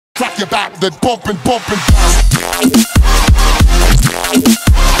crack your back, then bump and down.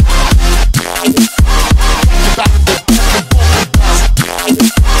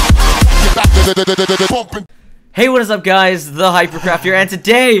 Hey, what is up, guys? The Hypercraft here, and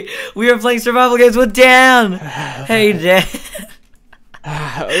today we are playing survival games with Dan. Hey, Dan.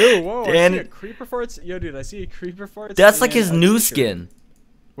 Oh, whoa! Dan. I see a creeper farts. Yo, dude, I see a creeper farts. That's like his new skin.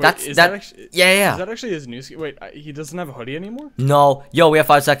 Wait, is that actually, yeah. Is that actually his new skin? Wait, he doesn't have a hoodie anymore? No. Yo, we have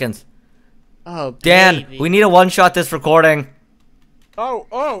 5 seconds. Oh, Dan, baby. we need to one-shot this recording.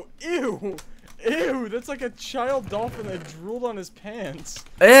 Oh, ew! Ew, that's like a child dolphin that drooled on his pants.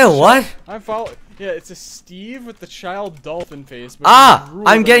 Ew, what? I'm following. Yeah, it's a Steve with the child dolphin face. But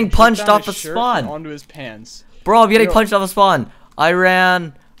I'm getting punched off a spawn. Onto his pants. Bro, I'm getting punched off a spawn. I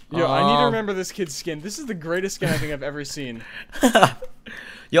ran. Yo, I need to remember this kid's skin. This is the greatest skin I think I've ever seen.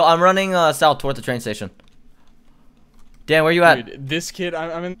 Yo, I'm running south toward the train station. Dan, where you at? Dude, this kid,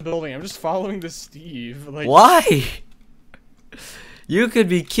 I'm in the building. I'm just following this Steve. Like, why? You could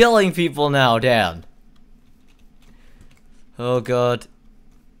be killing people now, Dan. Oh god.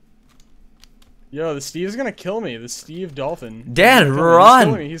 Yo, the Steve's gonna kill me. The Steve dolphin. Dan,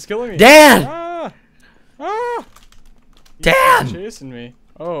 run! He's killing me. Dan! Ah! Ah! Dan! He's chasing me.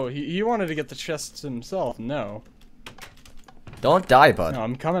 Oh, he wanted to get the chest himself. No. Don't die, bud. No,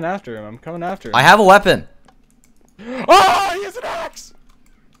 I'm coming after him. I have a weapon. Oh, he has an axe!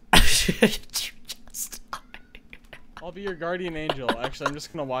 I'll be your guardian angel. Actually, I'm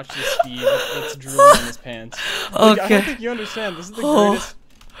just gonna watch this Steve that's drooling on his pants. Like, Okay. I don't think you understand. This is the greatest.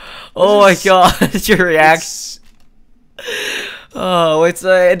 Oh my god, your reaction. Oh, it's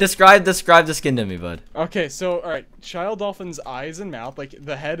describe the skin to me, bud. Okay, so all right, child dolphin's eyes and mouth, like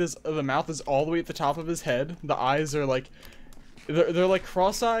the mouth is all the way at the top of his head. The eyes are like, they're like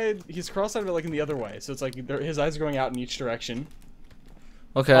cross-eyed. He's cross-eyed, but like in the other way. So it's like his eyes are going out in each direction.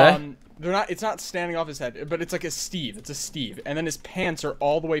 Okay. They're not. It's not standing off his head, but it's like a Steve. It's a Steve, and then his pants are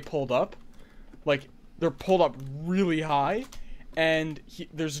all the way pulled up, like they're pulled up really high, and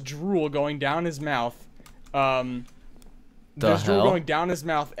there's drool going down his mouth. There's drool going down his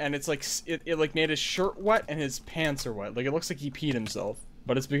mouth, and it's like it like made his shirt wet and his pants are wet. Like it looks like he peed himself,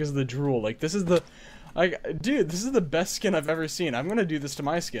 but it's because of the drool. Like this is the, dude, this is the best skin I've ever seen. I'm gonna do this to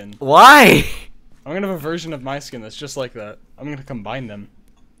my skin. Why? I'm gonna have a version of my skin that's just like that. I'm gonna combine them.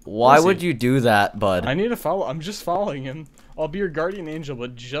 Why would you do that, bud? I need to follow. I'm just following him. I'll be your guardian angel,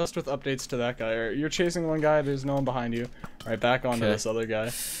 but just with updates to that guy. You're chasing one guy. There's no one behind you. All right, back onto this other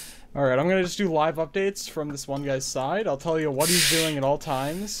guy. All right, I'm gonna just do live updates from this one guy's side. I'll tell you what he's doing at all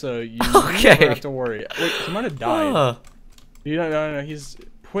times, so you never have to worry. Wait, he might have died. You don't know. He's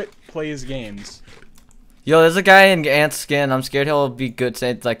plays games. Yo, there's a guy in Ant's skin. I'm scared he'll be good.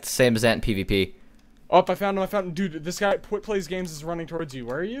 Like the same as Ant in PvP. Oh, I found him. Dude, this guy plays games is running towards you.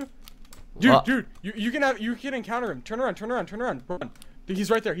 Where are you? Dude, you can encounter him. Turn around, run. Dude,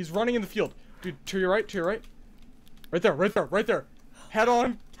 he's right there. He's running in the field. Dude, to your right. Right there. Head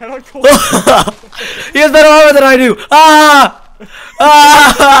on. He has better armor than I do.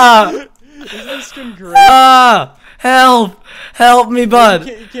 Isn't this skin great? Help me, bud.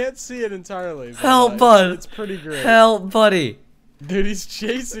 You can't see it entirely. Help, bud. It's pretty great. Help, buddy. Dude, he's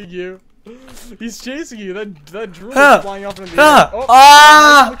chasing you. That drool is flying off into the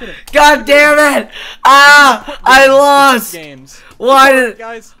air. God damn it! I lost. Why did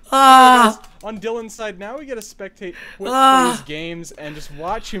guys? On Dylan's side now, we get to spectate plays games and just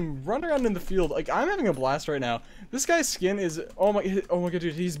watch him run around in the field. Like I'm having a blast right now. This guy's skin is oh my god,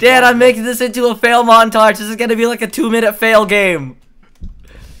 dude, he's. Dad, I'm making this into a fail montage. This is gonna be like a 2-minute fail game.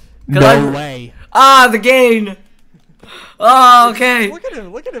 No way. The game. Oh, okay. Look at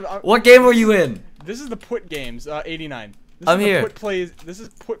him. What game were you in? This is the Put Games, 89. I'm here. This is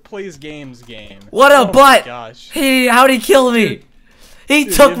Put Plays Games game. What a butt! Gosh. How'd he kill me? He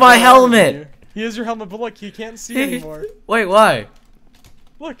took my helmet. He has your helmet, but look, he can't see anymore. Wait, why?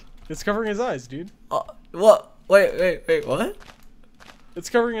 Look, it's covering his eyes, dude. What? Wait, what? It's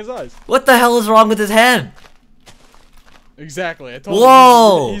covering his eyes. What the hell is wrong with his head? Exactly. I told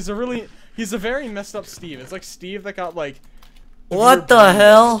Whoa! He's a very messed up Steve. It's like Steve that got like. What the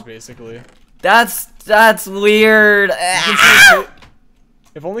hell? Basically. That's weird.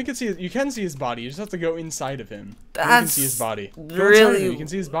 If only you could see you can see his body. You just have to go inside of him. You can see his body. Really? You can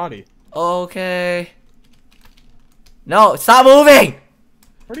see his body. Okay. No, stop moving.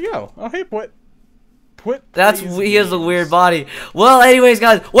 Where'd he go? Oh, hey, Put. He has a weird body. Well, anyways,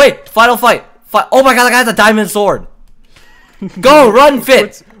 guys, wait. Final fight. Oh my god, that guy has a diamond sword. Go, run,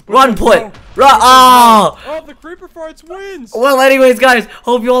 Fit. Run, Put. Oh! Oh, the creeper farts wins! Well, anyways, guys,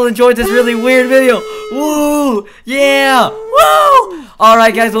 hope you all enjoyed this really weird video. Woo! Yeah! Woo!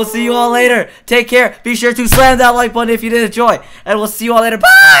 Alright, guys, we'll see you all later. Take care. Be sure to slam that like button if you did enjoy. And we'll see you all later.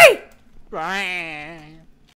 Bye! Bye.